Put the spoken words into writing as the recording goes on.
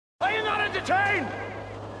entertained?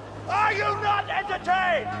 Are you not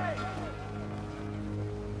entertained?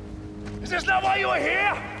 Is this not why you are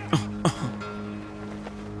here?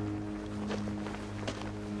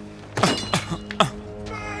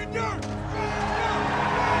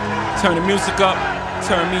 Turn the music up,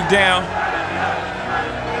 turn me down.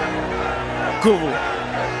 Guru,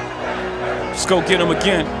 let's go get him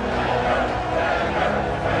again.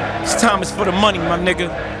 This time is for the money, my nigga.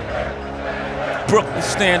 Brooklyn,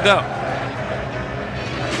 stand up.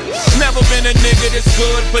 Never been a nigga this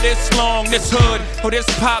good for this long, this hood, or this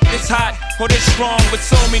pop, this hot, or this strong, with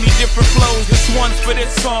so many different flows. This one's for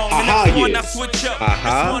this song, and this one I switch up.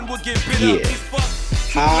 This one will get bit up. These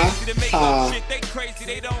fucks too lazy to make up shit. They crazy,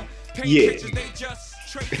 they don't paint pictures, they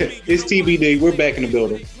just trace me. It's TBD. We're back in the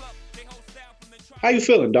building. How you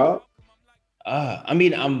feeling, dog? I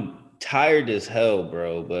mean, I'm tired as hell,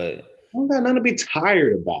 bro, but I don't got nothing to be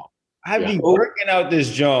tired about. I be working out this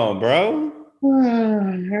joint, bro.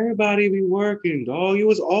 Everybody be working, dog. You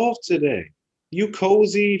was off today. You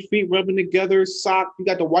cozy, feet rubbing together, sock. You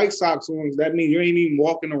got the white socks on. That means you ain't even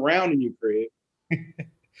walking around in your crib.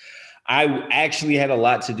 I actually had a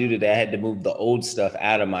lot to do today. I had to move the old stuff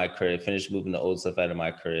out of my crib, finish moving the old stuff out of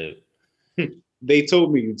my crib. They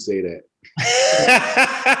told me you'd say that.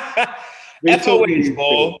 FOH,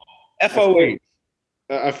 bull. FOH.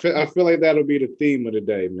 I feel like that'll be the theme of the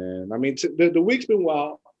day, man. I mean, the week's been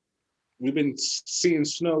wild. We've been seeing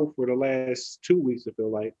snow for the last 2 weeks, I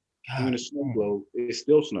feel like. Even the snow globe, it's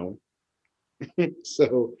still snowing.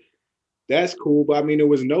 So that's cool. But I mean, there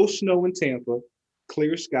was no snow in Tampa,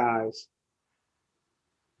 clear skies.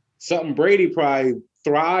 Something Brady probably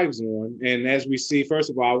thrives on. And as we see,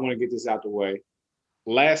 first of all, I want to get this out the way.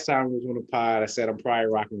 Last time we was on the pod, I said I'm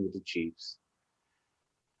probably rocking with the Chiefs.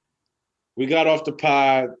 We got off the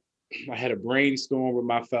pod. I had a brainstorm with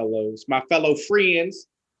my fellow friends,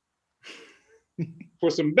 for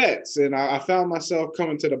some bets. And I found myself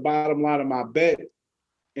coming to the bottom line of my bet,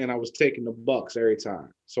 and I was taking the Bucks every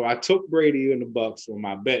time. So I took Brady and the Bucks on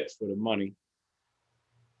my bets for the money.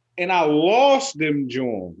 And I lost them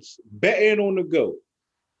Jones betting on the GOAT.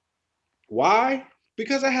 Why?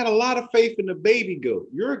 Because I had a lot of faith in the baby GOAT,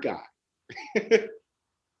 your guy. And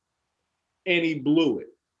he blew it.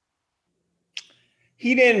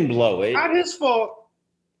 He didn't blow it. Not his fault.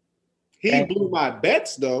 He blew my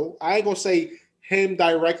bets, though. I ain't gonna say him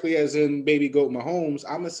directly as in baby GOAT Mahomes.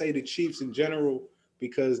 I'm gonna say the Chiefs in general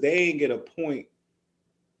because they ain't get a point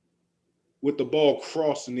with the ball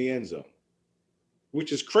crossing the end zone,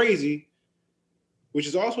 which is crazy, which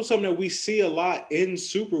is also something that we see a lot in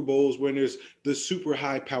Super Bowls when there's the super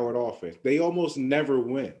high-powered offense. They almost never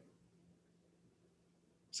win.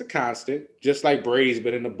 It's a constant, just like Brady's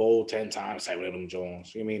been in the bowl 10 times, like with them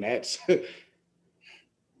Jones. I mean, that's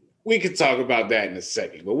we could talk about that in a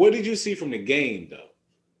second. But what did you see from the game, though?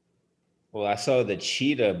 Well, I saw the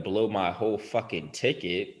cheetah blow my whole fucking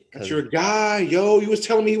ticket. That's your guy, yo. You was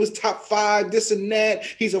telling me he was top 5, this and that.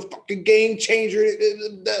 He's a fucking game changer.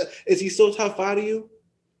 Is he still top 5 to you?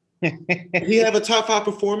 Did he have a top 5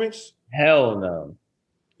 performance? Hell no.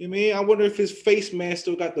 You mean? I wonder if his face mask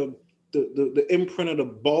still got the imprint of the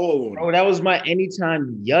ball on it. Bro, that was my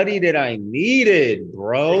anytime yuddy that I needed,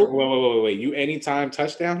 bro. Wait. You anytime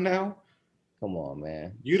touchdown now? Come on,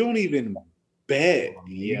 man. You don't even bet,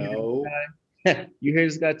 yo. You hear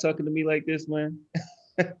this guy talking to me like this, man?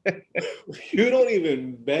 You don't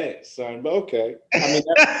even bet, son. But okay. I mean,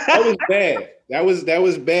 that was bad. That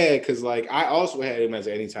was bad because, like, I also had him as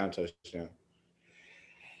an anytime touchdown.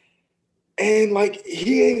 And, like,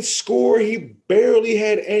 he ain't score. He barely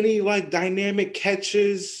had any, like, dynamic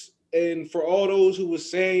catches. And for all those who were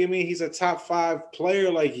saying, I mean, he's a top 5 player,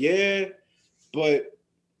 like, yeah. But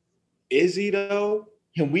is he, though?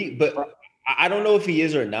 But I don't know if he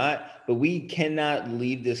is or not, but we cannot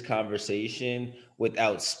leave this conversation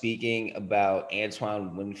without speaking about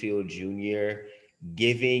Antoine Winfield Jr.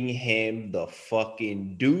 giving him the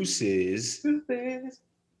fucking deuces.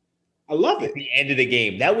 I love it. At the end of the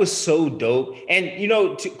game. That was so dope. And, you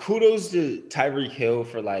know, kudos to Tyreek Hill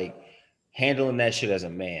for, like, handling that shit as a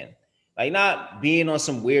man. Like, not being on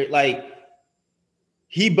some weird, like,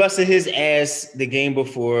 he busted his ass the game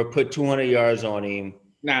before, put 200 yards on him.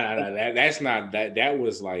 Nah. That's not that. That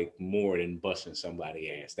was, like, more than busting somebody's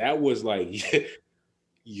ass. That was, like,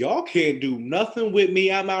 y'all can't do nothing with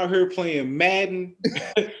me. I'm out here playing Madden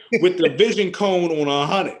with the vision cone on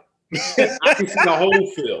 100. I can see the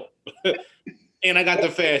whole field. And I got the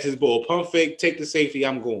fastest ball. Pump fake, take the safety,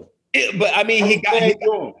 I'm going. But I mean,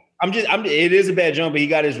 it is a bad jump, but he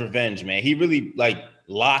got his revenge, man. He really like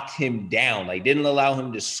locked him down, like didn't allow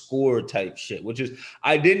him to score type shit, which is,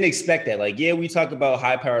 I didn't expect that. Like, yeah, we talk about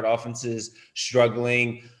high-powered offenses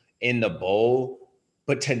struggling in the bowl,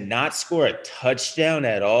 but to not score a touchdown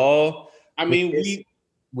at all, I mean,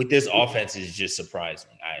 with this offense is just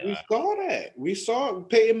surprising. We saw that. We saw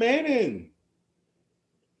Peyton Manning.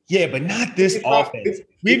 Yeah, but not this offense.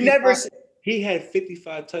 We've never. He had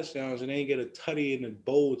 55 touchdowns and they didn't get a tutty in the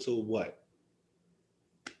bowl till what?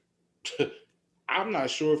 I'm not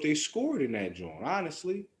sure if they scored in that joint,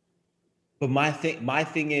 honestly. But my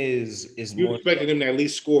thing is you more expected them to at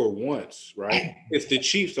least score once, right? It's the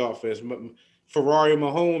Chiefs' offense. Ferrari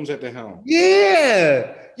Mahomes at the helm.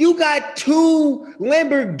 Yeah, you got 2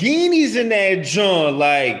 Lamborghinis in that joint,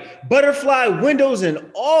 like butterfly windows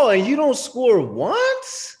and all, and you don't score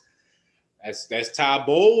once. That's Todd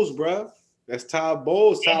Bowles, bro. That's Todd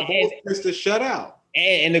Bowles. Todd Bowles missed a shutout.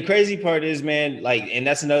 And the crazy part is, man, like, and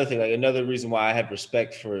that's another thing, like another reason why I have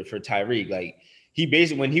respect for Tyreek. Like, he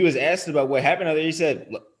basically, when he was asked about what happened out there, he said,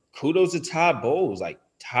 look, kudos to Todd Bowles. Like,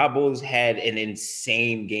 Todd Bowles had an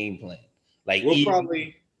insane game plan. Like,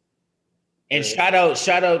 shout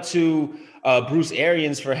out to Bruce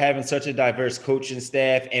Arians for having such a diverse coaching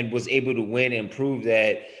staff and was able to win and prove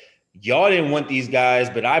that y'all didn't want these guys,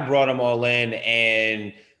 but I brought them all in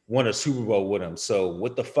and won a Super Bowl with them. So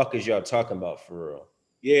what the fuck is y'all talking about for real?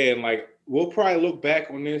 Yeah, and like we'll probably look back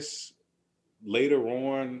on this later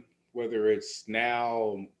on, whether it's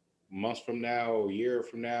now, months from now, a year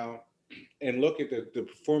from now, and look at the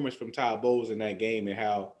performance from Todd Bowles in that game and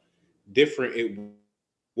how different it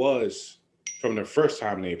was from the first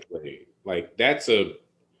time they played. Like that's a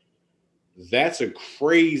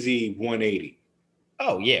crazy 180.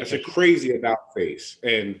 Oh yeah, that's a crazy about face,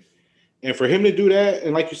 and for him to do that,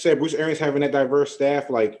 and like you said, Bruce Arians having that diverse staff,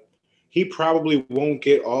 like he probably won't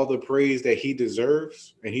get all the praise that he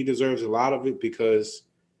deserves, and he deserves a lot of it because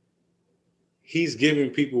he's giving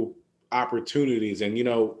people opportunities. And you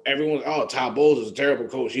know, everyone's Todd Bowles is a terrible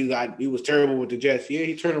coach. He was terrible with the Jets. Yeah,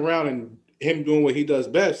 he turned around and him doing what he does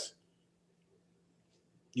best.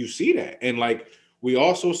 You see that, and like we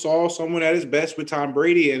also saw someone at his best with Tom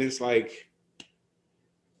Brady, and it's like,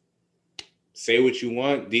 say what you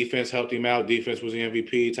want. Defense helped him out. Defense was the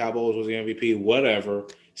MVP. Todd Bowles was the MVP. Whatever.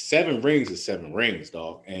 7 rings is 7 rings,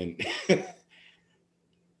 dog. And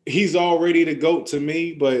he's already the GOAT to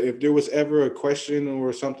me. But if there was ever a question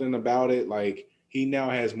or something about it, like he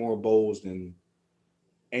now has more bowls than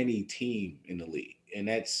any team in the league, and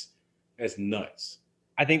that's nuts.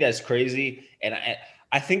 I think that's crazy, and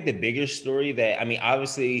I think the bigger story that, I mean,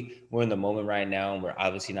 obviously we're in the moment right now and we're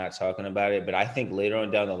obviously not talking about it, but I think later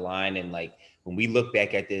on down the line and like when we look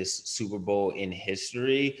back at this Super Bowl in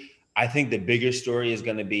history, I think the bigger story is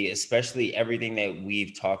going to be, especially everything that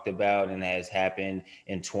we've talked about and has happened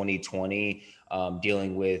in 2020,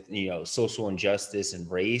 dealing with, you know, social injustice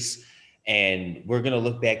and race. And we're going to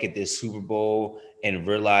look back at this Super Bowl and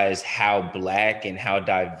realize how Black and how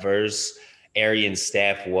diverse Arians'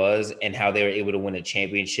 staff was and how they were able to win a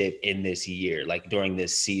championship in this year, like during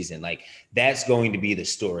this season. Like that's going to be the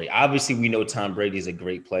story. Obviously, we know Tom Brady is a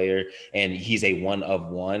great player and he's a one of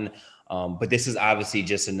one. But this is obviously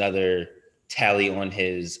just another tally on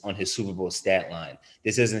his Super Bowl stat line.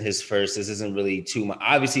 This isn't his first. This isn't really too much.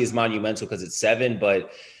 Obviously, it's monumental because it's 7,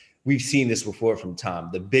 but we've seen this before from Tom.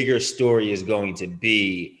 The bigger story is going to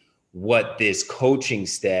be what this coaching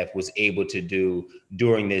staff was able to do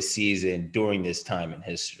during this season, during this time in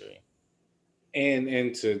history.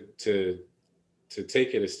 And to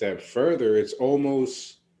take it a step further, it's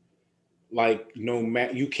almost like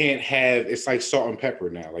you can't have, it's like salt and pepper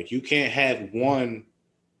now. Like you can't have one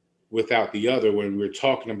without the other when we're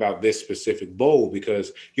talking about this specific bowl,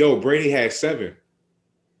 because Brady had 7.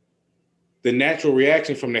 The natural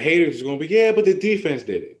reaction from the haters is going to be, yeah, but the defense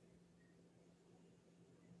did it.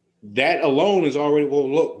 That alone is already, well,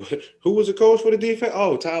 look, who was the coach for the defense?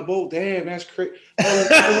 Oh, Todd Bowles. Damn, that's crazy. They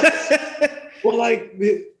were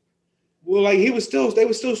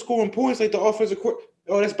still scoring points like the offensive court.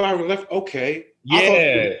 Oh, that's Byron Left. Okay. Yeah. I thought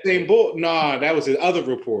it was the same bull. Nah, that was the other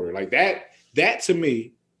reporter. Like that to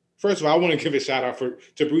me, first of all, I want to give a shout out to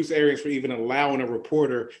Bruce Arians for even allowing a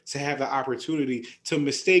reporter to have the opportunity to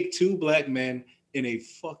mistake 2 Black men in a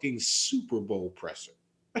fucking Super Bowl presser.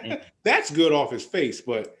 That's good off his face,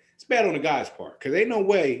 but it's bad on the guy's part, because ain't no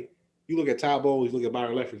way you look at Todd Bowles, you look at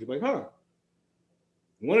Byron Leftwich, you're like,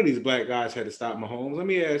 one of these Black guys had to stop Mahomes. Let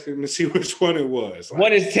me ask him to see which one it was. Like,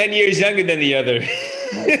 one is 10 years younger than the other.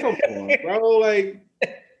 Come on, bro. Like,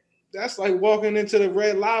 that's like walking into the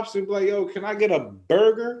Red Lobster and be like, yo, can I get a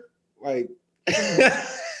burger? Like,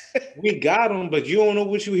 we got them, but you don't know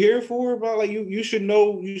what you're here for, bro. Like, you should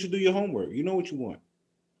know, you should do your homework. You know what you want.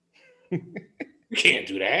 You can't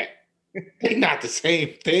do that. They're not the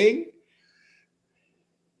same thing.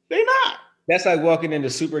 They're not. That's like walking into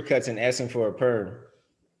Supercuts and asking for a perm.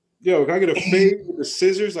 Yo, can I get a fade with the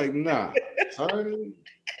scissors? Like, nah. Son.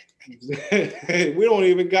 We don't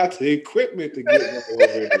even got the equipment to get one over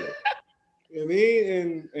there. You know what I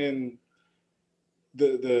mean? And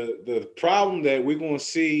the problem that we're going to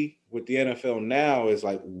see with the NFL now is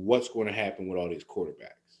like what's going to happen with all these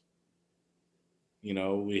quarterbacks. You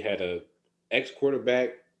know, we had a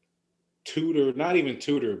ex-quarterback tutor, not even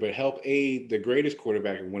tutor, but help aid the greatest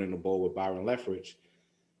quarterback in winning the bowl with Byron Leftwich.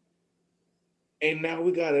 And now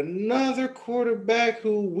we got another quarterback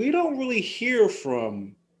who we don't really hear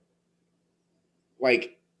from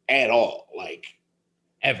like at all. Like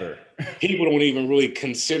ever. People don't even really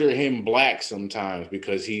consider him black sometimes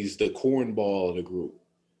because he's the cornball of the group.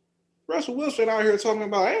 Russell Wilson out here talking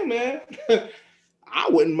about, hey man, I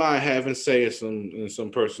wouldn't mind having say in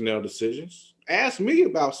some personnel decisions. Ask me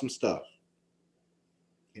about some stuff.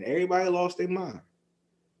 And everybody lost their mind.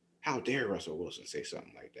 How dare Russell Wilson say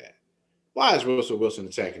something like that? Why is Russell Wilson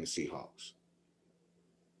attacking the Seahawks?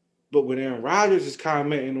 But when Aaron Rodgers is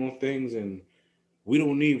commenting on things and we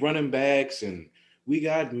don't need running backs and we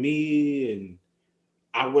got me and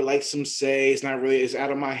I would like some say, it's not really, it's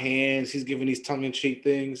out of my hands. He's giving these tongue-in-cheek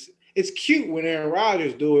things. It's cute when Aaron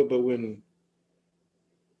Rodgers do it, but when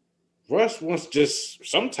Russ wants just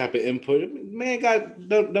some type of input, man got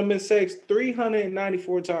done been sacked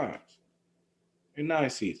 394 times in 9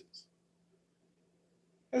 seasons.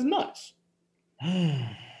 That's nuts.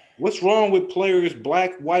 What's wrong with players,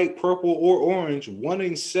 black, white, purple, or orange,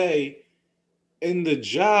 wanting say in the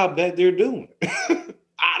job that they're doing?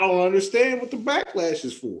 I don't understand what the backlash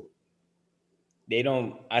is for.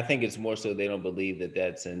 I think it's more so they don't believe that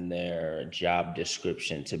that's in their job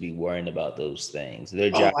description to be worrying about those things. I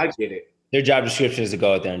get it. Their job description is to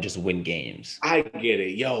go out there and just win games. I get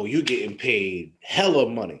it. Yo, you getting paid hella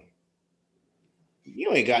money.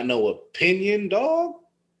 You ain't got no opinion, dog.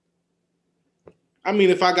 I mean,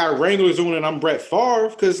 if I got Wranglers on and I'm Brett Favre,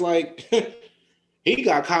 because like he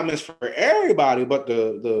got comments for everybody, but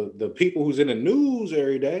the people who's in the news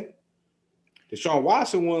every day. Deshaun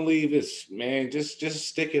Watson won't leave. It's man, just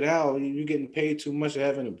stick it out. You're getting paid too much to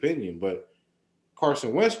have an opinion. But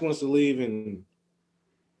Carson Wentz wants to leave, and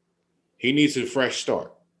he needs a fresh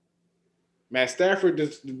start. Matt Stafford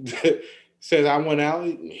just says, "I went out."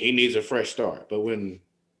 He needs a fresh start. But when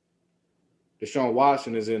Deshaun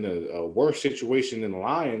Watson is in a worse situation than the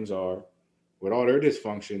Lions are, with all their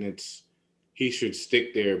dysfunction, he should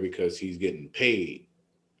stick there because he's getting paid.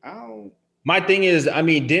 My thing is, I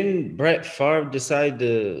mean, didn't Brett Favre decide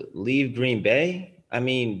to leave Green Bay? I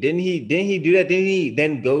mean, didn't he do that? Didn't he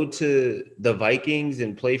then go to the Vikings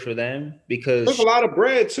and play for them? Because took a lot of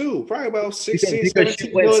bread too, probably about 16,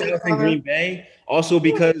 17 million in Green Bay. Also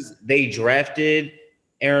because they drafted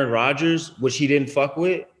Aaron Rodgers, which he didn't fuck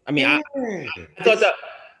with. I mean, I thought that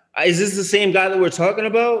is this the same guy that we're talking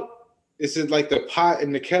about? Is it like the pot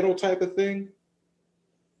and the kettle type of thing?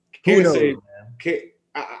 Who knows?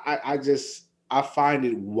 I find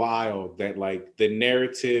it wild that like the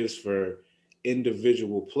narratives for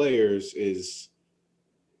individual players is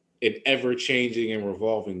an ever-changing and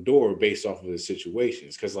revolving door based off of the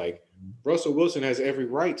situations. Because like Russell Wilson has every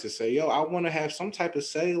right to say, yo, I want to have some type of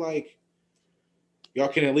say, like y'all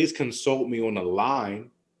can at least consult me on the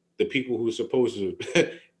line, the people who are supposed to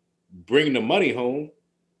bring the money home.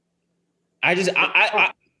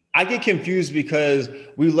 I get confused because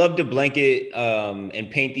we love to blanket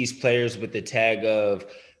and paint these players with the tag of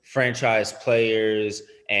franchise players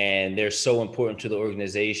and they're so important to the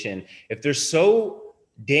organization. If they're so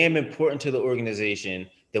damn important to the organization,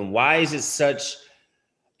 then why is it such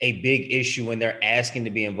a big issue when they're asking to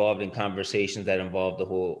be involved in conversations that involve the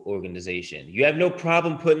whole organization? You have no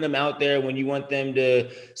problem putting them out there when you want them to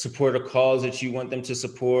support a cause that you want them to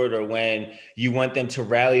support, or when you want them to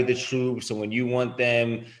rally the troops, or when you want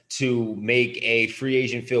them to make a free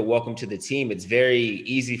agent feel welcome to the team. It's very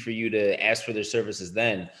easy for you to ask for their services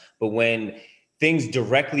then. But when things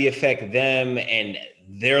directly affect them and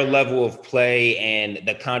their level of play and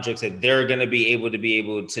the contracts that they're going to be able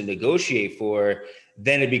to negotiate for,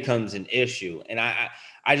 then it becomes an issue. And I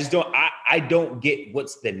just don't get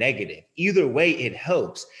what's the negative. Either way, it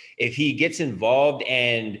helps. If he gets involved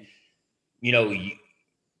and, you know,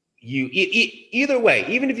 either way,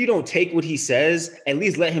 even if you don't take what he says, at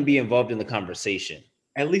least let him be involved in the conversation.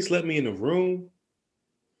 At least let me in the room.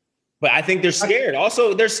 But I think they're scared.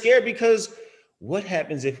 Also, they're scared because what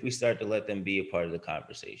happens if we start to let them be a part of the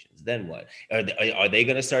conversations? Then what? Are they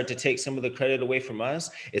going to start to take some of the credit away from us?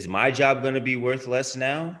 Is my job going to be worth less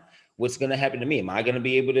now? what's going to happen to me? Am I going to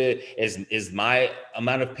be able to, is my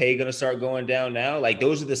amount of pay going to start going down now? Like,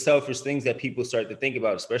 those are the selfish things that people start to think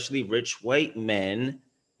about, especially rich white men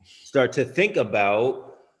start to think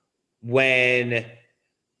about when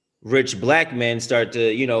rich black men start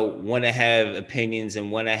to, you know, want to have opinions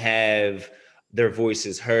and want to have their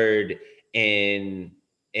voices heard in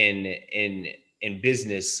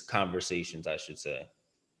business conversations, I should say.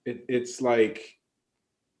 It's like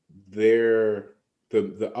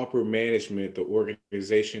the upper management, the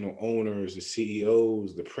organizational owners, the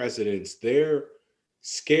CEOs, the presidents, they're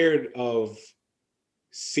scared of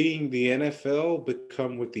seeing the NFL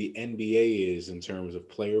become what the NBA is in terms of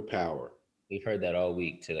player power. We've heard that all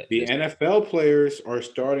week today. The NFL players are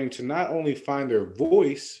starting to not only find their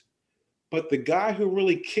voice, but the guy who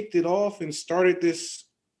really kicked it off and started this,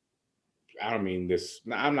 I'm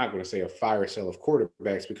not going to say a fire sale of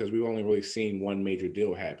quarterbacks because we've only really seen one major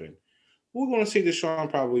deal happen. We're going to see Deshaun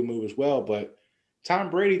probably move as well, but Tom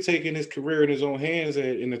Brady taking his career in his own hands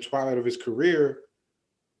in the twilight of his career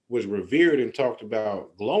was revered and talked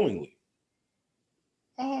about glowingly.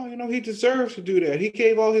 Oh, you know, he deserves to do that. He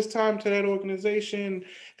gave all his time to that organization.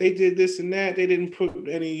 They did this and that. They didn't put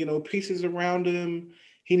any, you know, pieces around him.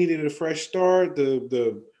 He needed a fresh start.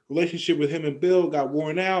 The relationship with him and Bill got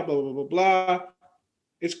worn out, blah, blah, blah, blah.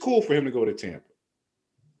 It's cool for him to go to Tampa.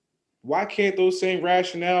 Why can't those same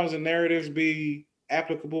rationales and narratives be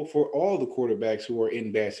applicable for all the quarterbacks who are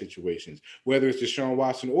in bad situations, whether it's Deshaun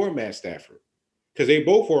Watson or Matt Stafford? Because they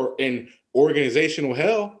both are in organizational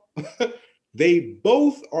hell. They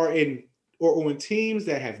both are on teams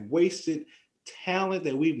that have wasted talent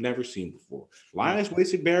that we've never seen before. Lions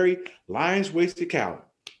wasted Barry. Lions wasted Calvin.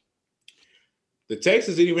 The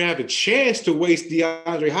Texans didn't even have a chance to waste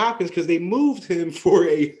DeAndre Hopkins because they moved him for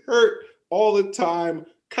a hurt all the time,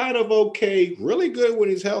 kind of okay, really good when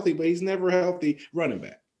he's healthy, but he's never healthy running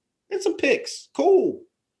back. And some picks. Cool,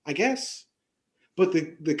 I guess. But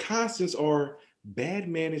the constants are bad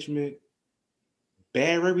management,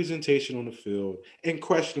 bad representation on the field, and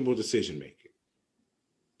questionable decision-making.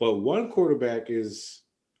 But one quarterback is,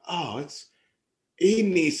 he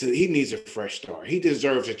needs a fresh start. He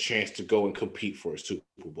deserves a chance to go and compete for a Super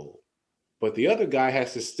Bowl. But the other guy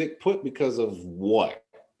has to stick put because of what?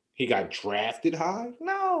 He got drafted high?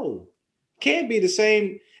 No. Can't be the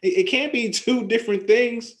same. It can't be two different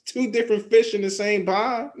things, two different fish in the same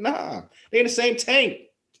pond. Nah, they're in the same tank.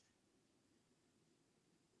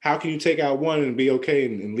 How can you take out one and be okay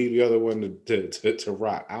and leave the other one to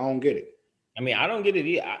rot? I don't get it. I mean, I don't get it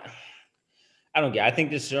either. I don't get it. I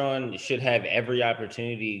think Deshaun should have every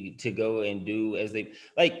opportunity to go and do as they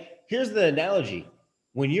like. Here's the analogy.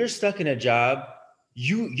 When you're stuck in a job,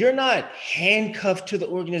 you're not handcuffed to the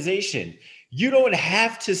organization. You don't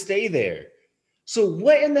have to stay there. So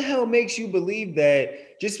what in the hell makes you believe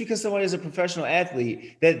that just because somebody is a professional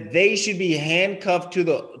athlete, that they should be handcuffed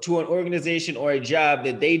to an organization or a job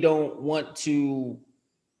that they don't want to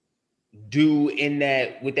do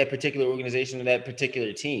with that particular organization or that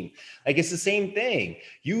particular team? Like, it's the same thing.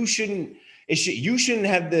 You shouldn't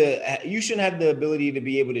have the ability to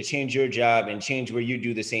be able to change your job and change where you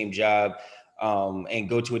do the same job and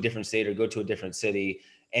go to a different state or go to a different city.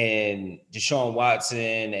 And Deshaun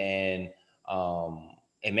Watson and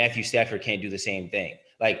Matthew Stafford can't do the same thing.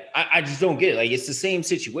 Like, I just don't get it. Like, it's the same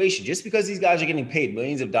situation. Just because these guys are getting paid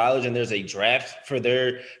millions of dollars and there's a draft for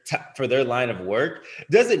their line of work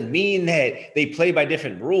doesn't mean that they play by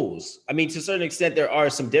different rules. I mean, to a certain extent, there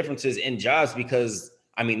are some differences in jobs because,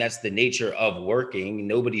 I mean, that's the nature of working.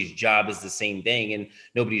 Nobody's job is the same thing and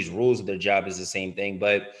nobody's rules of their job is the same thing.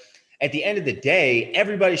 But at the end of the day,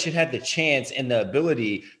 everybody should have the chance and the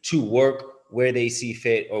ability to work where they see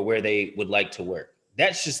fit or where they would like to work.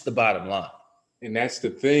 That's just the bottom line. And that's the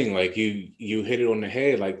thing, like you hit it on the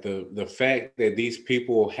head, like the fact that these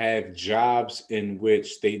people have jobs in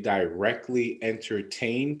which they directly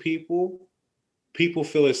entertain people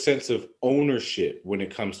feel a sense of ownership when it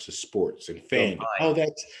comes to sports and fandom. Oh,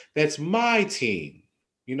 that's my team.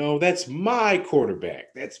 You know, that's my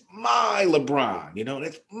quarterback. That's my LeBron. You know,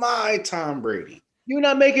 that's my Tom Brady. You're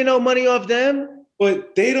not making no money off them.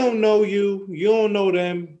 But they don't know you. You don't know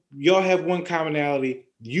them. Y'all have one commonality.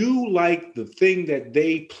 You like the thing that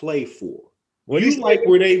they play for. You like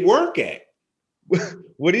where they work at.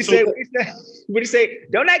 What do you say? What do you say?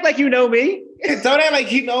 Don't act like you know me. Don't act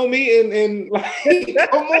like you know me. And like,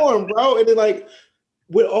 come on, bro. And then, like,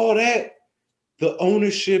 with all that, the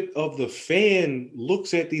ownership of the fan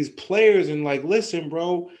looks at these players and like, listen,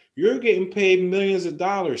 bro, you're getting paid millions of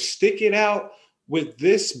dollars. Stick it out with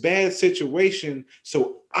this bad situation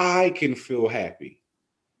so I can feel happy.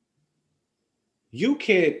 You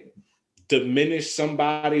can't diminish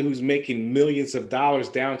somebody who's making millions of dollars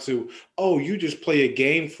down to, oh, you just play a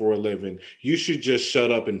game for a living. You should just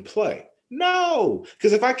shut up and play. No,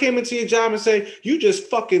 because if I came into your job and say, you just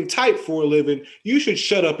fucking type for a living, you should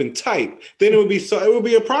shut up and type, then it would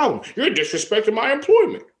be a problem. You're disrespecting my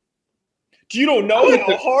employment. You don't know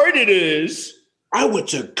how hard it is. I went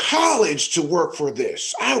to college to work for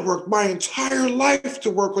this. I worked my entire life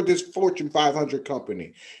to work with this Fortune 500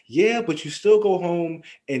 company. Yeah, but you still go home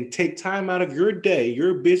and take time out of your day,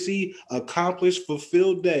 your busy, accomplished,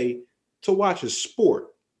 fulfilled day to watch a sport.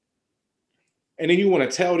 And then you want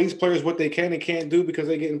to tell these players what they can and can't do because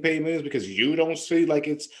they're getting paid millions because you don't see like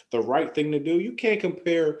it's the right thing to do. You can't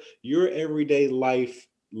compare your everyday life,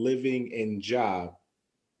 living, and job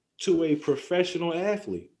to a professional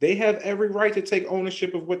athlete. They have every right to take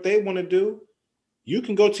ownership of what they want to do. You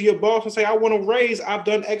can go to your boss and say, I want to raise, I've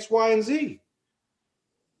done X, Y, and Z.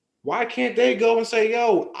 Why can't they go and say,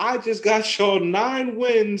 yo, I just got y'all 9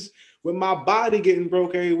 wins with my body getting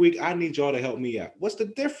broke every week. I need y'all to help me out. What's the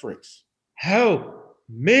difference? Help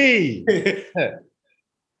me.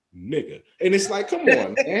 Nigga. And it's like, come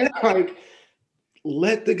on, man. Like,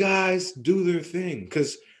 let the guys do their thing.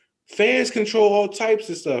 Because fans control all types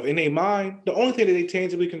of stuff in their mind. The only thing that they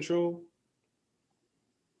tangibly control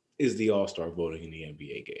is the All-Star voting in the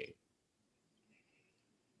NBA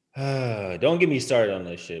game. Don't get me started on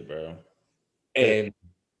this shit, bro. And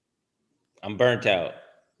I'm burnt out.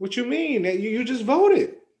 What you mean? You just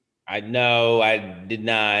voted. I know I did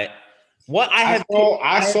not. What I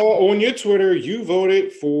saw on your Twitter, you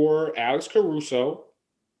voted for Alex Caruso,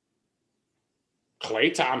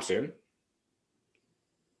 Klay Thompson,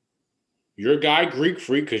 your guy Greek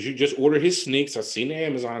Freak, because you just ordered his sneaks. I seen the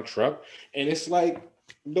Amazon truck, and it's like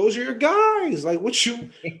those are your guys. Like what you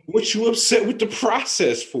upset with the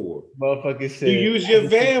process for? Motherfucker said you use your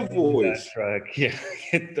van voice. Truck. Yeah,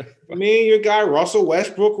 me and your guy Russell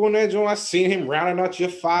Westbrook on that joint. I seen him rounding out your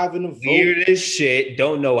 5 in the vote. Weird as shit.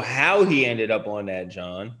 Don't know how he ended up on that,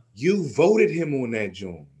 John. You voted him on that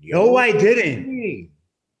joint. No, I didn't.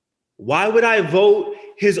 Why would I vote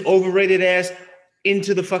his overrated ass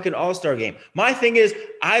into the fucking All-Star game? My thing is,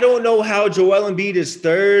 I don't know how Joel Embiid is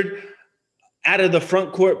 3rd out of the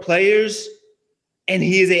front court players, and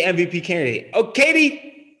he is a MVP candidate. Oh,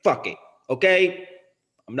 Katie, fuck it. Okay,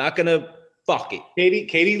 I'm not gonna fuck it.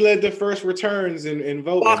 Katie led the first returns in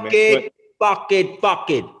voting. Fuck it. But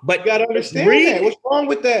you gotta understand that. What's wrong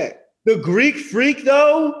with that? The Greek Freak,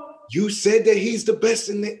 though. You said that he's the best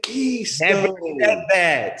in the East. Never said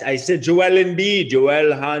that. I said Joel Embiid,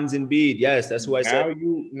 Joel Hans Embiid. Yes, that's who I said.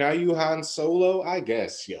 Now you Han Solo, I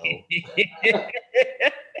guess, yo.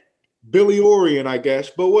 Billy Orion, I guess,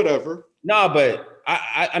 but whatever. No, but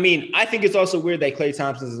I mean, I think it's also weird that Klay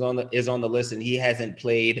Thompson is on the list and he hasn't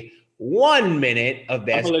played 1 minute of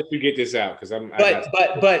basketball. I'm gonna let you get this out because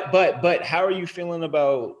But how are you feeling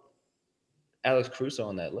about Alex Caruso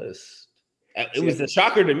on that list? It was a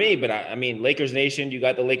shocker to me, but I mean, Lakers Nation, you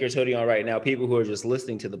got the Lakers hoodie on right now. People who are just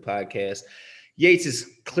listening to the podcast, Yates is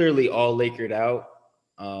clearly all Lakered out.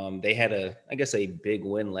 They had a big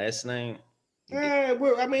win last night.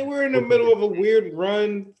 We're in the middle of a weird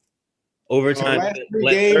run. Overtime,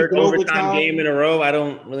 third overtime game in a row. I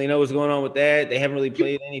don't really know what's going on with that. They haven't really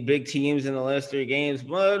played any big teams in the last 3 games,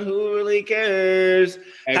 but who really cares?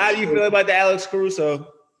 How do you feel about the Alex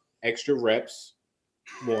Caruso? Extra reps,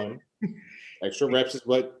 1. Extra reps is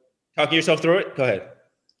what? Talking yourself through it? Go ahead.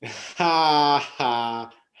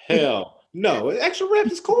 Hell. No, extra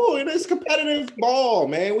reps is cool. It's competitive ball,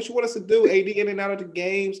 man. What you want us to do? AD in and out of the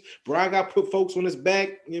games. Brian got put folks on his back.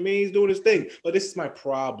 You know what I mean? He's doing his thing. But this is my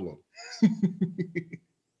problem.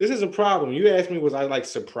 This is a problem. You asked me, was I like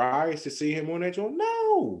surprised to see him on that joint?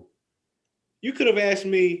 No. You could have asked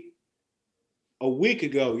me a week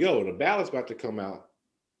ago, yo, the ballot's about to come out.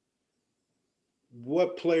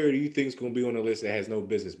 What player do you think is going to be on the list that has no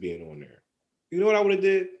business being on there? You know what I would have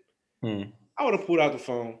did? I would have pulled out the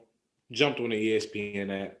phone, jumped on the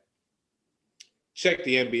ESPN app, checked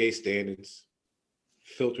the NBA standings,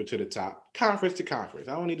 filter to the top, conference to conference.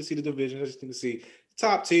 I don't need to see the division. I just need to see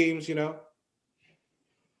top teams, you know.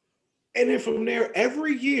 And then from there,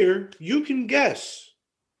 every year, you can guess.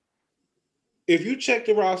 If you check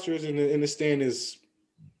the rosters in the standings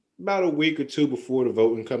about a week or 2 before the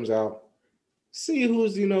voting comes out, see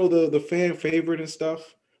who's, the fan favorite and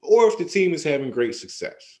stuff, or if the team is having great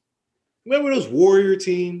success. Remember those Warrior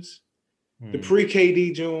teams, the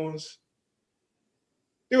pre-KD Jones?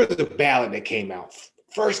 There was a ballot that came out.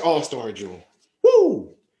 First All-Star June.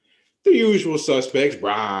 Woo! The usual suspects,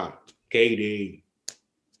 Bron, KD,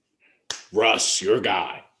 Russ, your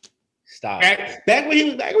guy. Stop. Back when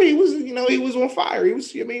he was, he was on fire. He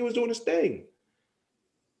was doing his thing.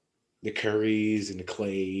 The Currys and the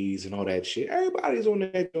Clays and all that shit. Everybody's on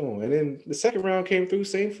that joint. And then the second round came through,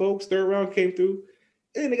 same folks. Third round came through.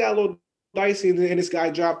 And then it got a little dicey, and this guy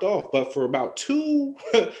dropped off. But for about 2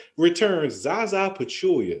 returns, Zaza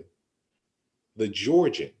Pachulia, the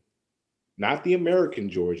Georgian, not the American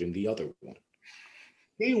Georgian, the other one,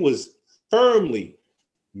 he was firmly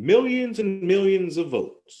millions and millions of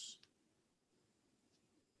votes.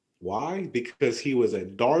 Why? Because he was a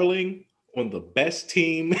darling on the best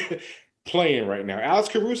team playing right now. Alex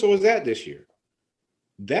Caruso was that this year.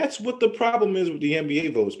 That's what the problem is with the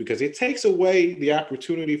NBA votes, because it takes away the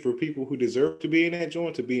opportunity for people who deserve to be in that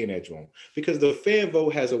joint to be in that joint, because the fan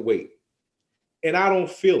vote has a weight. And I don't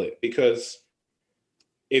feel it, because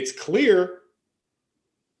it's clear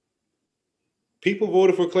people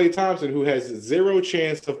voted for Klay Thompson, who has zero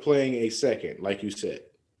chance of playing a second, like you said.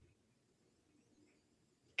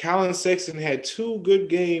 Colin Sexton had 2 good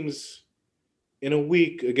games in a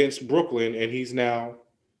week against Brooklyn, and he's now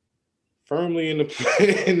firmly in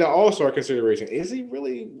the All-Star consideration. Is he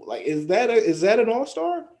really is that an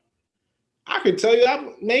All-Star? I could tell you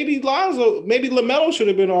that maybe LaMelo should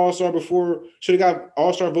have been an All-Star should have got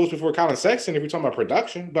All-Star votes before Colin Sexton if you're talking about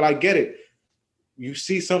production, but I get it. You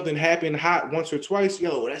see something happen hot once or twice,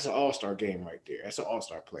 that's an All-Star game right there. That's an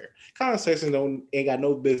All-Star player. Colin Sexton ain't got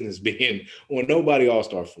no business being on nobody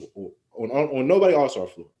All-Star floor, on nobody All-Star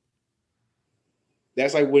floor.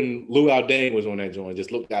 That's like when Lou Aldang was on that joint,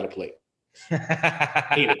 just looked out of place. He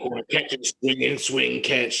in the corner catching, swing,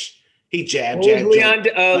 catch. He jab. Lou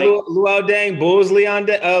Aldang, Bulls Lou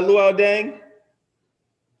Aldang.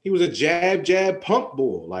 He was a jab, pump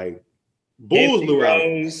bull. Like Bulls Lou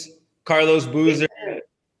Aldang. Carlos Boozer.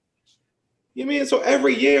 You mean so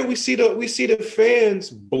every year we see the fans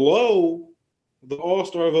blow the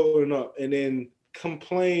All-Star voting up and then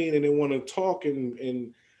complain and then want to talk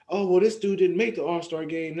and oh, well, this dude didn't make the All-Star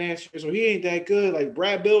game last year, so he ain't that good. Like,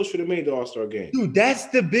 Brad Beal should have made the All-Star game. Dude, that's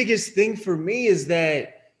the biggest thing for me, is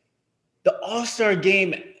that the All-Star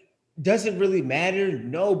game doesn't really matter.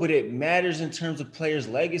 No, but it matters in terms of players'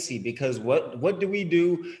 legacy, because what do we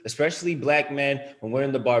do, especially black men, when we're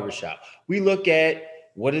in the barbershop? We look at,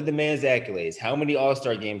 what are the man's accolades? How many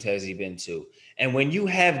All-Star games has he been to? And when you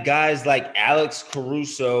have guys like Alex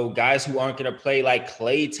Caruso, guys who aren't going to play, like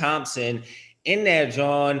Klay Thompson, in there,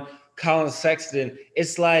 John, Colin Sexton,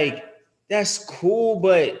 it's like, that's cool,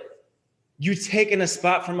 but you taking a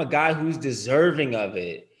spot from a guy who's deserving of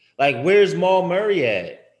it. Like, where's Maul Murray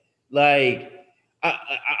at? Like,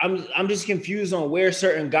 I'm just confused on where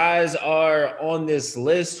certain guys are on this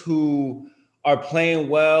list who are playing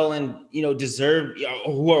well and, deserve,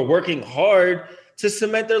 who are working hard to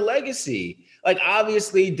cement their legacy. Like,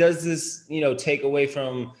 obviously, does this, take away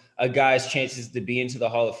from a guy's chances to be into the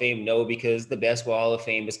Hall of Fame? No, because the Basketball Hall of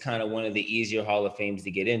Fame is kind of one of the easier Hall of Fames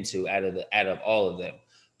to get into out of all of them.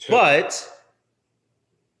 But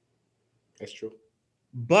that's true.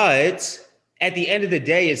 But at the end of the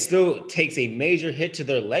day, it still takes a major hit to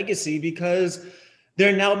their legacy, because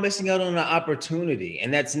they're now missing out on an opportunity.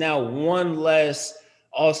 And that's now one less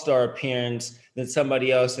All-Star appearance than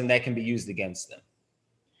somebody else, and that can be used against them.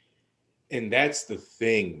 And that's the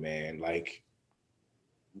thing, man. Like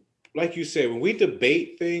you said, when we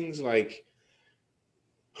debate things like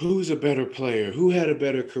who's a better player, who had a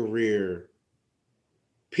better career,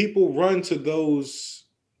 people run to those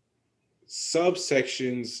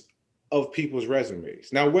subsections of people's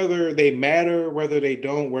resumes. Now, whether they matter, whether they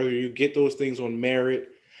don't, whether you get those things on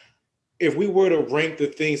merit, if we were to rank the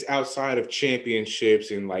things outside of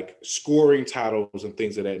championships and like scoring titles and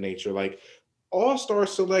things of that nature, like All-Star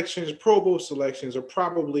selections, Pro Bowl selections are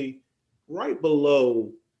probably right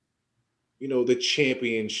below the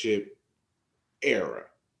championship era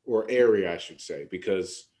or area, I should say,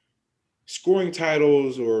 because scoring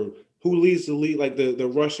titles or who leads the league, like the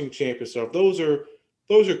rushing champion stuff, those are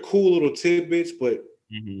cool little tidbits. But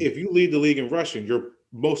if you lead the league in rushing, you're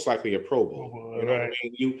most likely a Pro Bowl. You know what I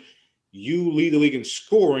mean? You lead the league in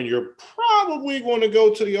scoring, you're probably going to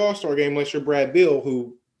go to the All-Star game unless you're Brad Beal,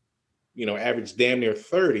 who averaged damn near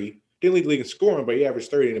 30. Didn't lead the league in scoring, but he averaged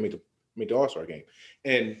 30 to make the All-Star game.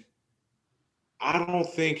 And I don't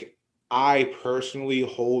think I personally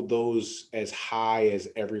hold those as high as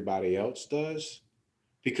everybody else does,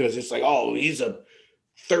 because it's like, oh, he's a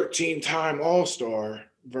 13-time All-Star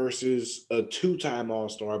versus a 2-time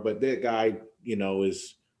All-Star, but that guy,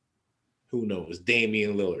 is, who knows,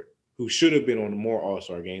 Damian Lillard, who should have been on more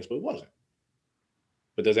All-Star games, but wasn't.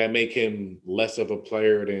 But does that make him less of a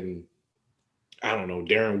player than, I don't know,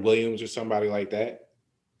 Darren Williams or somebody like that?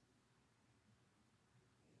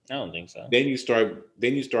 I don't think so. Then you start,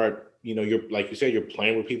 you're like you said, you're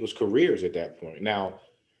playing with people's careers at that point. Now,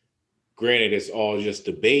 granted, it's all just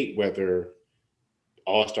debate whether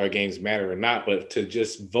all-star games matter or not, but to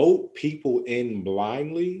just vote people in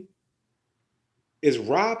blindly is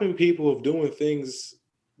robbing people of doing things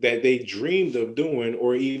that they dreamed of doing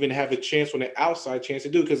or even have a chance on the outside chance to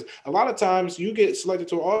do. Because a lot of times you get selected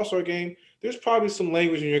to an all-star game, there's probably some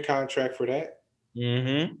language in your contract for that.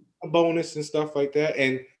 Mm-hmm. A bonus and stuff like that.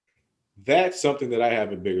 And that's something that I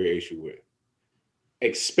have a bigger issue with,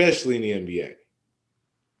 especially in the NBA.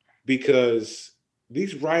 Because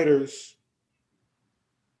these writers,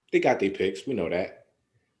 they got their picks. We know that.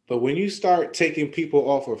 But when you start taking people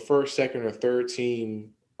off of first, second, or third team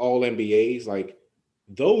All-NBAs, like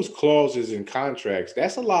those clauses in contracts,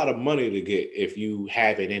 that's a lot of money to get if you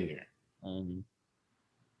have it in there. Mm-hmm.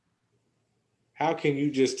 How can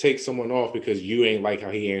you just take someone off because you ain't like how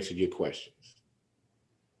he answered your questions?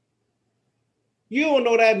 You don't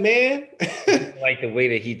know that man. Like the way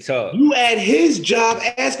that he talked. You at his job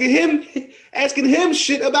asking him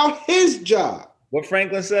shit about his job. What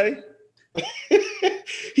Franklin say?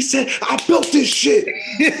 He said, I built this shit.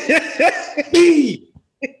 Me.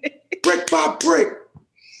 Brick by brick.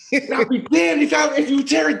 And I'll be damned if you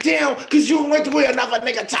tear it down because you don't like the way another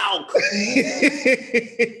nigga talk.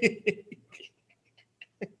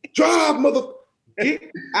 Drive, mother.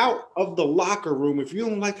 Get out of the locker room if you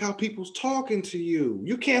don't like how people's talking to you.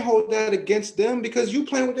 You can't hold that against them because you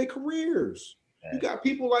playing with their careers. You got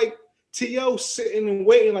people like T.O. sitting and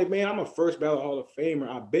waiting like, man, I'm a first ballot Hall of Famer.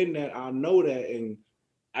 I've been that. I know that. And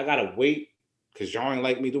I got to wait because y'all ain't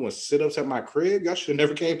like me doing sit-ups at my crib. Y'all should have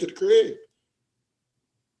never came to the crib.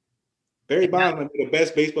 Barry Bonds is the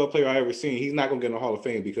best baseball player I ever seen. He's not going to get in the Hall of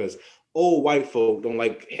Fame because old white folk don't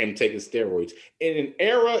like him taking steroids. In an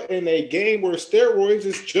era, in a game where steroids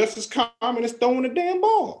is just as common as throwing a damn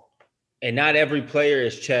ball. And not every player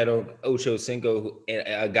is Chad Ochocinco,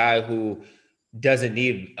 a guy who doesn't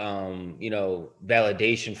need,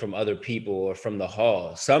 validation from other people or from the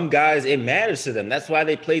hall. Some guys, it matters to them. That's why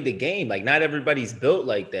they played the game. Like, not everybody's built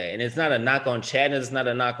like that. And it's not a knock on Chad, and it's not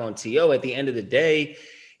a knock on T.O. At the end of the day,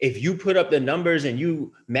 if you put up the numbers and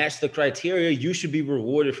you match the criteria, you should be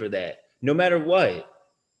rewarded for that, no matter what.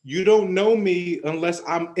 You don't know me unless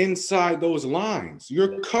I'm inside those lines.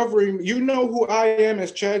 You're covering, you know who I am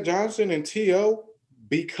as Chad Johnson and T.O.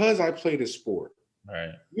 because I play this sport. Right.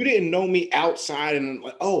 You didn't know me outside and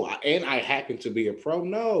like, and I happen to be a pro.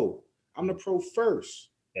 No, I'm the pro first.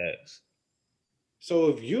 Yes. So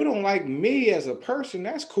if you don't like me as a person,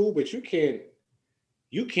 that's cool, but you can't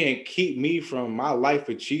keep me from my life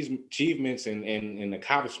achievements and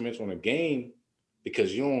accomplishments on a game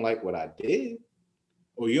because you don't like what I did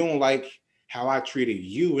or you don't like how I treated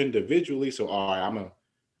you individually. So, all right,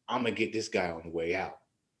 I'm gonna get this guy on the way out.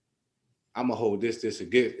 I'm gonna hold this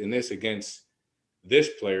against this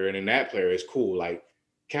player, and then that player is cool. Like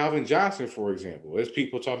Calvin Johnson, for example. There's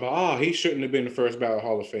people talking about, he shouldn't have been the first ballot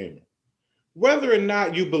Hall of Famer. Whether or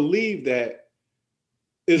not you believe that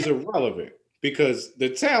is irrelevant. Because the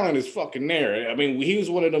talent is fucking there. I mean, he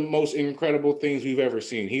was one of the most incredible things we've ever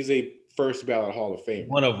seen. He's a first ballot Hall of Famer.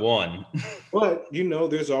 One of one. But,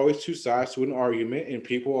 there's always two sides to an argument. And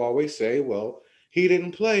people always say, well, he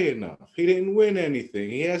didn't play enough. He didn't win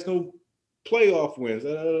anything. He has no playoff wins.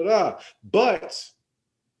 But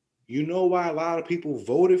you know why a lot of people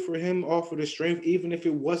voted for him off of the strength, even if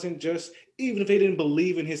they didn't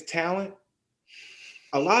believe in his talent?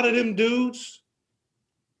 A lot of them dudes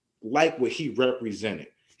like what he represented.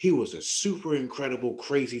 He was a super incredible,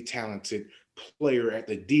 crazy talented player at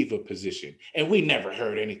the diva position. And we never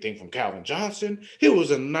heard anything from Calvin Johnson. He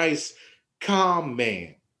was a nice, calm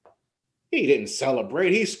man. He didn't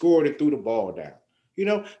celebrate. He scored and threw the ball down.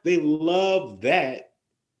 They love that.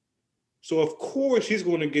 So of course he's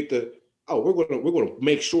going to get we're going to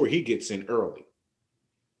make sure he gets in early.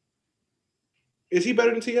 Is he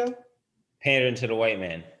better than T.O.? Pandering to the white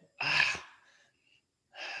man.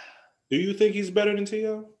 Do you think he's better than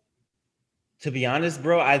T.O.? To be honest,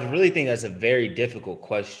 bro, I really think that's a very difficult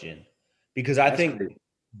question because I think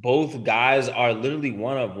both guys are literally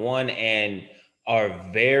one of one and are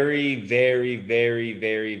very, very, very,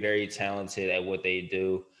 very, very talented at what they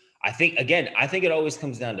do. I think it always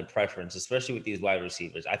comes down to preference, especially with these wide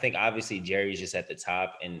receivers. I think obviously Jerry's just at the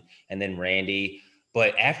top and then Randy.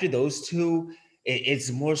 But after those two,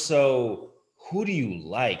 it's more so, who do you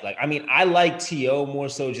like? Like, I mean, I like T.O. more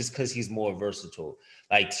so just because he's more versatile.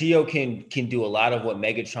 Like, T.O. can do a lot of what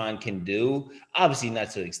Megatron can do. Obviously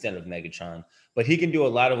not to the extent of Megatron, but he can do a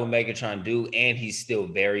lot of what Megatron do, and he's still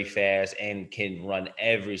very fast and can run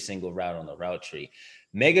every single route on the route tree.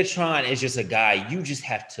 Megatron is just a guy you just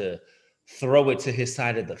have to throw it to his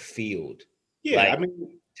side of the field. Yeah, like, I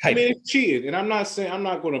mean, it's cheating, and I'm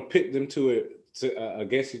not going to pit them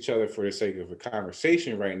against each other for the sake of a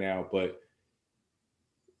conversation right now, but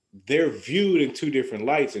they're viewed in two different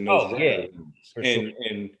lights in those rounds.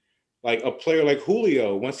 And like a player like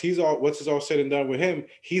Julio, once it's all said and done with him,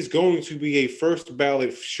 he's going to be a first ballot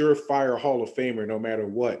surefire Hall of Famer no matter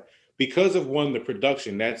what. Because of the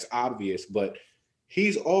production, that's obvious, but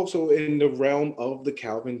he's also in the realm of the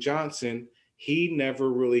Calvin Johnson. He never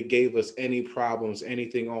really gave us any problems,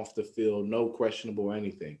 anything off the field, no questionable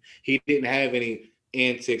anything. He didn't have any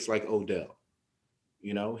antics like Odell.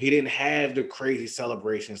 You know, he didn't have the crazy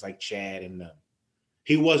celebrations like Chad and them.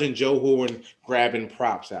 He wasn't Joe Horn grabbing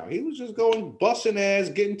props out. He was just going busting ass,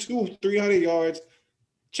 getting 200-300 yards,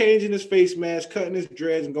 changing his face mask, cutting his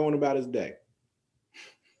dreads, and going about his day.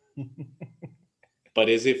 But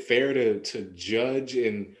is it fair to judge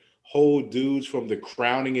and hold dudes from the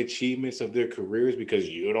crowning achievements of their careers because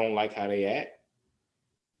you don't like how they act?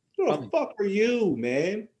 Who the fuck are you,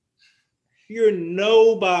 man? You're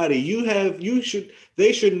nobody.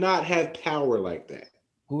 They should not have power like that.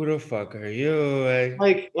 Who the fuck are you?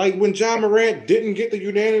 Like when John Morant didn't get the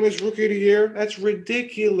unanimous Rookie of the Year, that's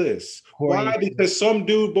ridiculous. Why? Because some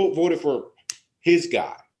dude voted for his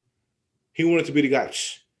guy. He wanted to be the guy.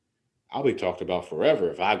 I'll be talked about forever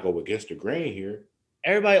if I go against the grain here.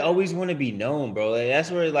 Everybody always want to be known, bro. Like,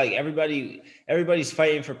 that's where like everybody's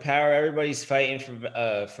fighting for power. Everybody's fighting for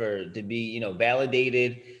to be,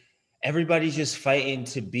 validated. Everybody's just fighting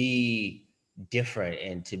to be different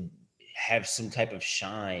and to have some type of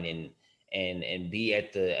shine and be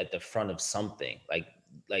at the front of something. Like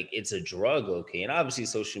it's a drug, okay. And obviously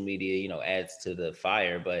social media, adds to the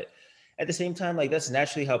fire, but at the same time, like that's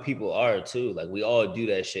naturally how people are too. Like we all do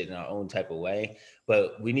that shit in our own type of way,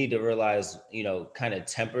 but we need to realize, kind of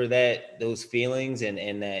temper those feelings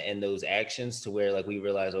and those actions to where like we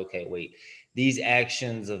realize, okay, wait, these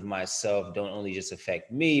actions of myself don't only just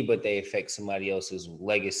affect me, but they affect somebody else's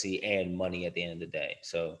legacy and money at the end of the day.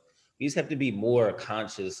 So we just have to be more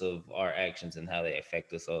conscious of our actions and how they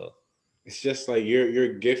affect us all. It's just like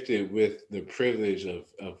you're gifted with the privilege of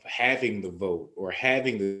having the vote or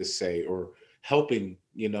having the say or helping,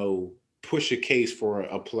 push a case for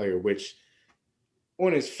a player, which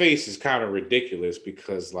on its face is kind of ridiculous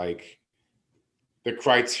because like the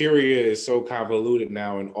criteria is so convoluted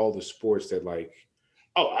now in all the sports that like,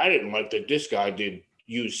 oh, I didn't like that this guy did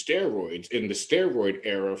use steroids in the steroid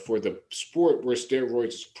era for the sport where steroids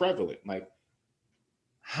is prevalent. Like,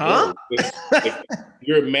 huh?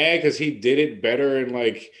 You're mad because he did it better and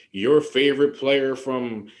like your favorite player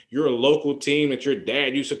from your local team that your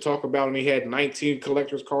dad used to talk about and he had 19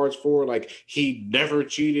 collector's cards for, like he never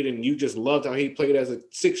cheated and you just loved how he played as a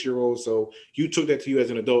 6-year-old. So you took that to you as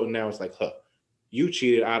an adult and now it's like, you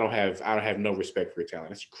cheated. I don't have no respect for your talent.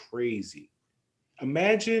 That's crazy.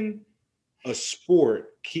 Imagine a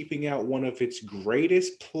sport keeping out one of its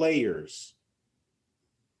greatest players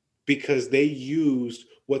because they used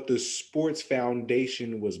what the sports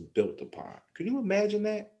foundation was built upon. Can you imagine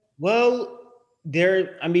that? Well,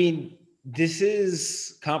 this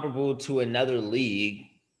is comparable to another league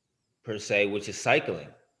per se, which is cycling.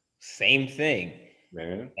 Same thing.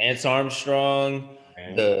 Man. Lance Armstrong,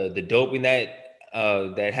 the doping that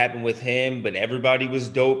happened with him, but everybody was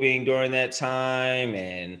doping during that time.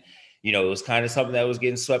 And, it was kind of something that was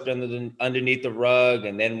getting swept underneath the rug.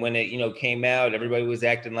 And then when it, came out, everybody was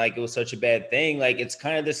acting like it was such a bad thing. Like, it's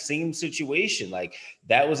kind of the same situation. Like,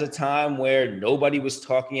 that was a time where nobody was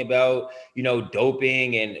talking about,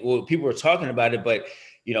 doping and people were talking about it. But,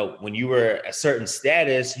 when you were a certain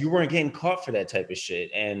status, you weren't getting caught for that type of shit.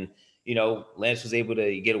 And, Lance was able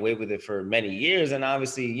to get away with it for many years. And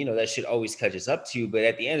obviously, that shit always catches up to you. But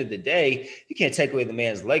at the end of the day, you can't take away the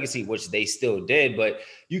man's legacy, which they still did. But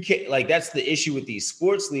you can't, like, that's the issue with these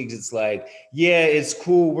sports leagues. It's like, yeah, it's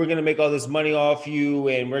cool. We're going to make all this money off you.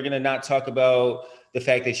 And we're going to not talk about the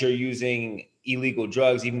fact that you're using illegal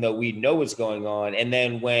drugs, even though we know what's going on. And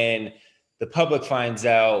then when the public finds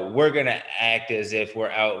out, we're going to act as if we're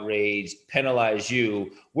outraged, penalize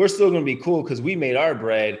you. We're still going to be cool because we made our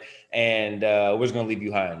bread and we're just going to leave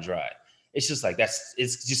you high and dry. It's just like,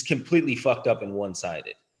 it's just completely fucked up and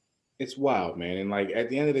one-sided. It's wild, man. And like, at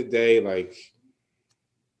the end of the day, like,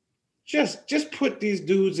 just put these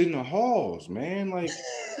dudes in the halls, man. Like,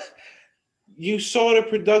 you saw the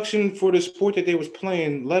production for the sport that they was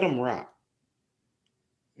playing, let them rock.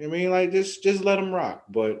 I mean, like, just let them rock.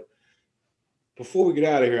 But before we get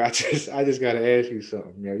out of here, I just got to ask you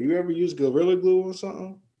something. You ever use Gorilla Glue or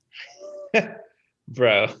something?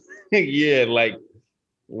 Bro, yeah, like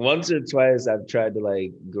Once or twice I've tried to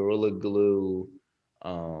like Gorilla Glue.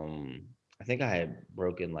 I think I had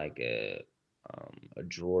broken like a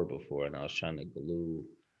drawer before, and I was trying to glue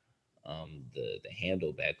the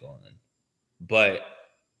handle back on, but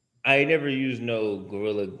I never used no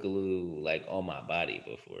Gorilla Glue like on my body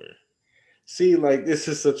before. See, like this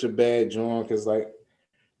is such a bad drawing because like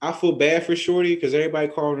I feel bad for Shorty because everybody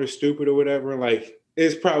calling her stupid or whatever. Like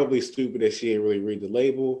it's probably stupid that she didn't really read the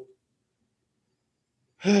label.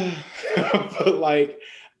 But like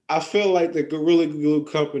I feel like the Gorilla Glue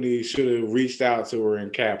company should have reached out to her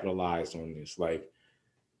and capitalized on this. Like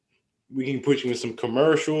we can put you in some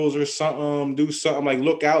commercials or something, do something like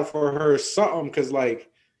look out for her or something because like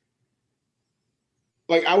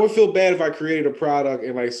I would feel bad if I created a product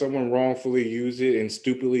and like someone wrongfully use it and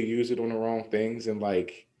stupidly use it on the wrong things. And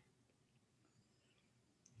like,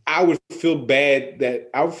 I would feel so bad that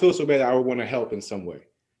I would want to help in some way.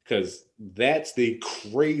 Cause that's the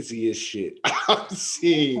craziest shit I've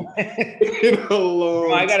seen in a long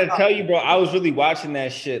time. I gotta tell you, bro, I was really watching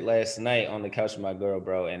that shit last night on the couch with my girl,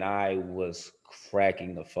 bro. And I was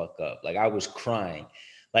cracking the fuck up. Like I was crying.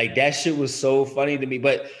 Like that shit was so funny to me.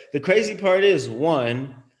 But the crazy part is,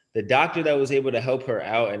 one, the doctor that was able to help her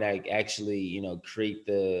out and like actually, you know, create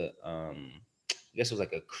the I guess it was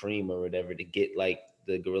like a cream or whatever to get like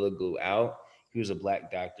the Gorilla Glue out. He was a black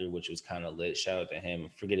doctor, which was kind of lit. Shout out to him.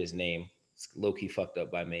 Forget his name. It's low-key fucked up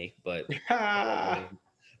by me. But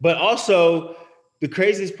also the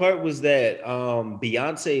craziest part was that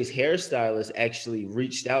Beyonce's hairstylist actually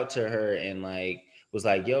reached out to her and like was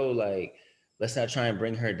like, yo, like let's not try and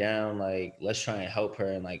bring her down. Like, let's try and help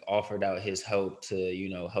her, and like offered out his help to, you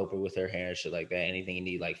know, help her with her hair and shit like that. Anything you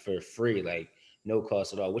need, like for free, like no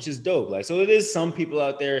cost at all, which is dope. Like, so it is some people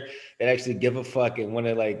out there that actually give a fuck and want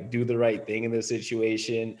to like do the right thing in this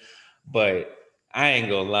situation. But I ain't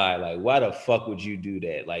gonna lie, like, why the fuck would you do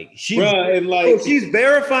that? Like, she's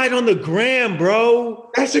verified on the gram,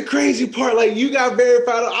 bro. That's the crazy part. Like, you got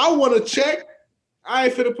verified. I want to check. I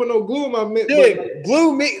ain't finna put no glue in my mitt.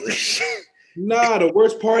 Glue me. Nah, the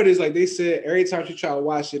worst part is like they said every time she tried to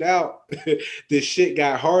wash it out, this shit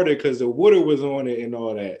got harder because the water was on it and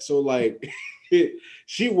all that. So like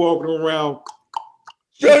she walking around.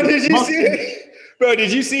 Bro,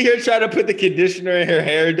 did you see her try to put the conditioner in her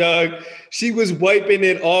hair, dog? She was wiping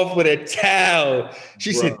it off with a towel.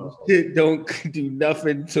 She said, don't do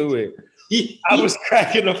nothing to it. I was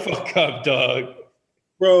cracking the fuck up, dog.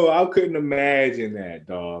 Bro, I couldn't imagine that,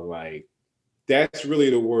 dog. Like, that's really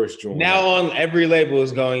the worst joint. Now on every label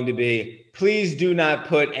is going to be, please do not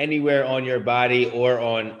put anywhere on your body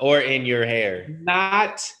or in your hair.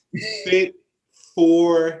 Not fit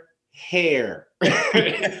for hair.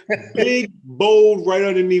 Big, bold, right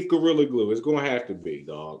underneath Gorilla Glue. It's gonna have to be,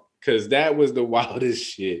 dog. Cause that was the wildest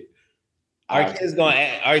shit. Our kid's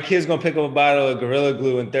gonna pick up a bottle of Gorilla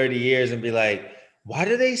Glue in 30 years and be like, why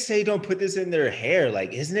do they say don't put this in their hair?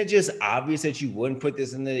 Like, isn't it just obvious that you wouldn't put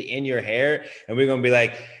this in your hair? And we're gonna be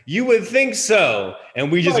like, you would think so,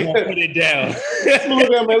 and we just won't put it down.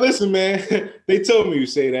 I'm like, listen, man, they told me you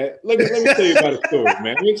say that. Let me tell you about a story,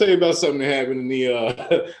 man. Let me tell you about something that happened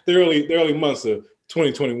in the early months of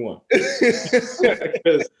 2021.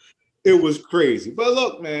 Because it was crazy. But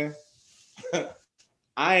look, man.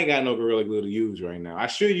 I ain't got no Gorilla Glue to use right now. I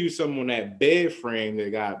should use some on that bed frame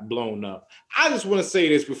that got blown up. I just want to say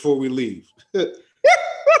this before we leave. So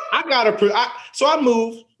I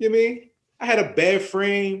moved, you know what I mean? I had a bed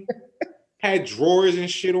frame, had drawers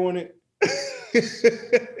and shit on it.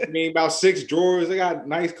 I mean, about 6 drawers. I got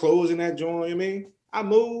nice clothes in that joint, you know what I mean? I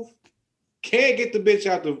moved. Can't get the bitch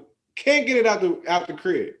out the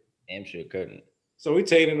crib. Damn sure couldn't. So we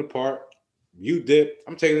taking it apart. You dip,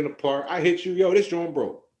 I'm taking it apart. I hit you, yo, this joint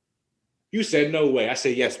broke. You said no way. I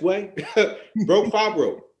said yes way. Broke, 5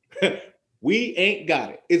 broke. We ain't got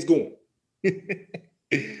it. It's gone.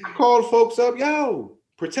 I called folks up, yo,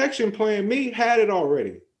 protection plan me had it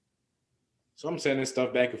already. So I'm sending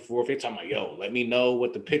stuff back and forth. They talking about, yo, let me know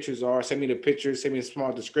what the pictures are. Send me the pictures, send me a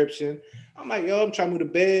small description. I'm like, yo, I'm trying to move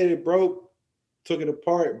the bed. It broke. Took it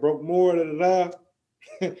apart. It broke more.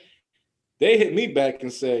 They hit me back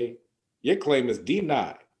and say, your claim is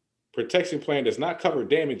denied. Protection plan does not cover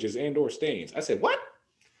damages and or stains. I said, what?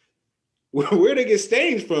 Where they get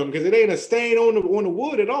stains from? Because it ain't a stain on the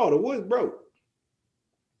wood at all. The wood broke.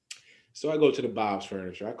 So I go to the Bob's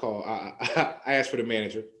Furniture. I asked for the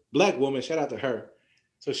manager. Black woman, shout out to her.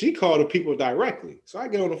 So she called the people directly. So I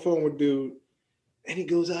get on the phone with dude, and he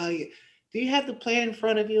goes, do you have the plan in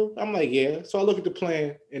front of you? I'm like, yeah. So I look at the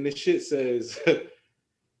plan, and the shit says,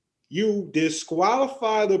 you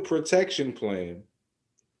disqualify the protection plan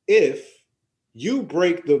if you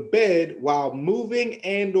break the bed while moving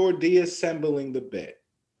and or deassembling the bed.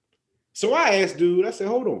 So I asked dude, I said,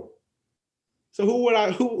 hold on. So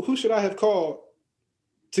who should I have called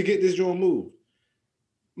to get this joint moved?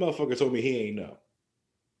 Motherfucker told me he ain't know.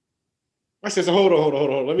 I said, so hold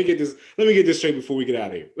on. Let me get this straight before we get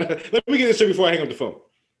out of here. Let me get this straight before I hang up the phone.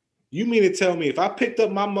 You mean to tell me if I picked up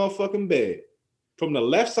my motherfucking bed from the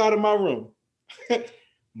left side of my room,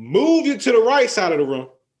 moved it to the right side of the room,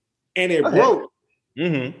 and it broke,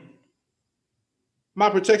 my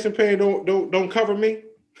protection plan don't cover me?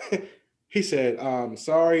 He said,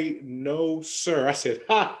 sorry, no, sir. I said,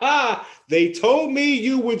 ha ha, they told me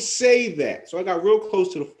you would say that. So I got real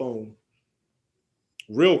close to the phone.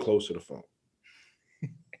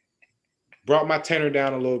 Brought my tenor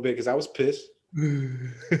down a little bit because I was pissed.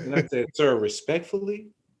 And I said, sir, respectfully,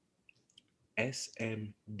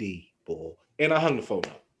 SMD, boy. And I hung the phone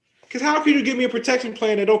up. Because how can you give me a protection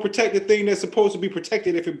plan that don't protect the thing that's supposed to be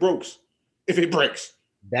protected if it breaks?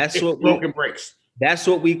 That's if what broken breaks. That's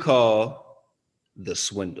what we call the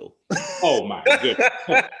swindle. Oh my goodness.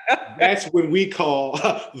 That's when we call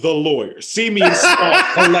the lawyer. See me in small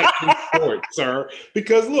collecting court, sir.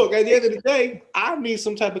 Because look, at the end of the day, I need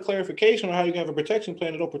some type of clarification on how you can have a protection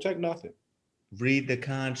plan that don't protect nothing. Read the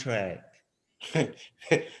contract.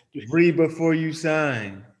 Read before you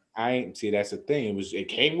sign. That's the thing. It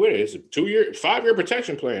came with it. It's a 5-year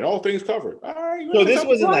protection plan, all things covered. All right. So this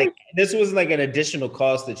wasn't like an additional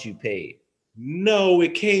cost that you paid. No,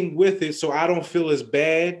 it came with it, so I don't feel as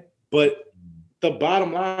bad. But the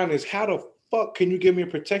bottom line is, how the fuck can you give me a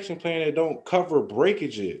protection plan that don't cover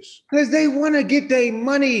breakages? Because they want to get their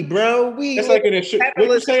money, bro. That's like an insurance. What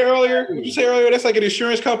you say earlier? That's like an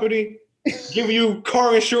insurance company giving you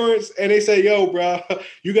car insurance, and they say, "Yo, bro,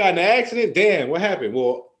 you got in an accident. Damn, what happened?"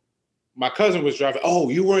 Well, my cousin was driving. Oh,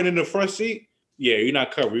 you weren't in the front seat? Yeah, you're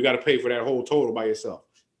not covered. You got to pay for that whole total by yourself.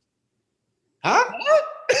 Huh?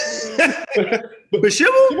 I'm gonna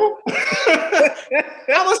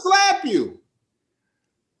slap you.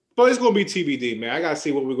 But it's gonna be TBD, man. I gotta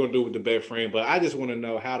see what we're gonna do with the bed frame. But I just want to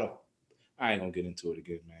know I ain't gonna get into it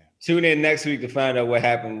again, man. Tune in next week to find out what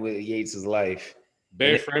happened with Yates's life.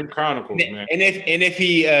 Bed frame chronicles, man. And if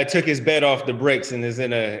he took his bed off the bricks and is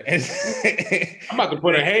in a, I'm about to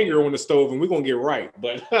put a hanger on the stove and we're gonna get right,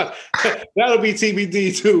 but that'll be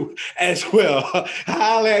TBD too as well.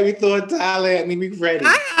 Holla at me, throw a towel at me, we ready.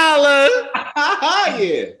 Holla!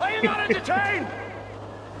 Yeah. Are you not entertained?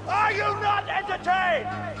 Are you not entertained?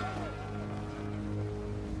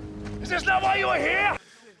 Is this not why you are here?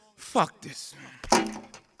 Fuck this, man.